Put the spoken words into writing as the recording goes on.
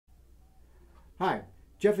Hi,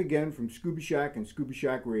 Jeff again from Scuba Shack and Scuba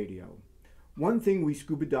Shack Radio. One thing we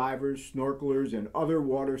scuba divers, snorkelers, and other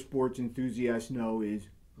water sports enthusiasts know is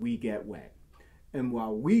we get wet. And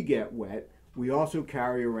while we get wet, we also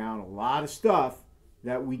carry around a lot of stuff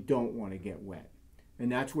that we don't want to get wet.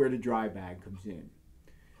 And that's where the dry bag comes in.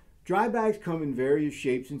 Dry bags come in various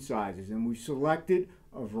shapes and sizes, and we've selected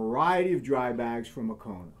a variety of dry bags from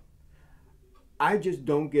Akona. I just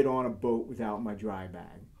don't get on a boat without my dry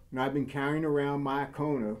bag, and I've been carrying around my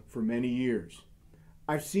Akona for many years.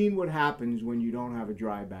 I've seen what happens when you don't have a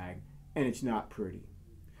dry bag, and it's not pretty.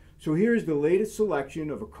 So here's the latest selection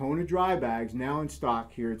of Akona dry bags now in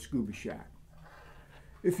stock here at Scuba Shack.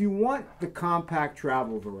 If you want the compact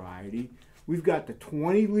travel variety, we've got the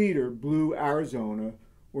 20-liter blue Arizona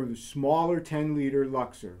or the smaller 10-liter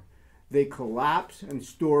Luxor. They collapse and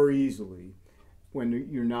store easily when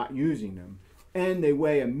you're not using them, and they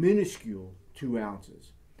weigh a minuscule 2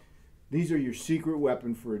 ounces. These are your secret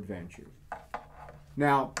weapon for adventure.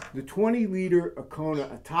 Now, the 20-liter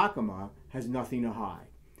Akona Atacama has nothing to hide.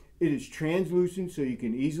 It is translucent so you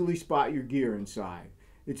can easily spot your gear inside.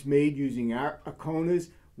 It's made using Akona's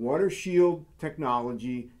water shield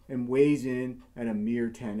technology and weighs in at a mere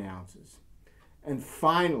 10 ounces. And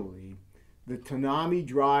finally, the Tanami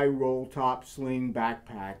dry roll top sling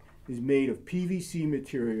backpack is made of PVC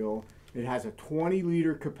material. It has a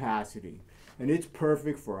 20-liter capacity, and it's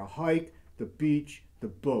perfect for a hike, the beach, the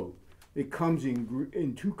boat. It comes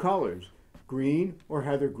in 2 colors, green or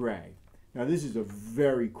heather gray. Now this is a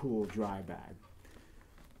very cool dry bag.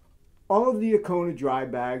 All of the Akona dry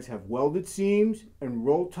bags have welded seams and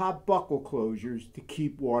roll top buckle closures to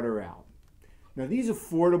keep water out. Now these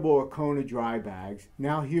affordable Akona dry bags,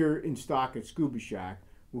 now here in stock at Scuba Shack,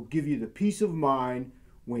 will give you the peace of mind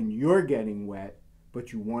when you're getting wet,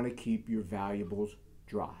 but you want to keep your valuables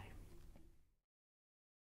dry.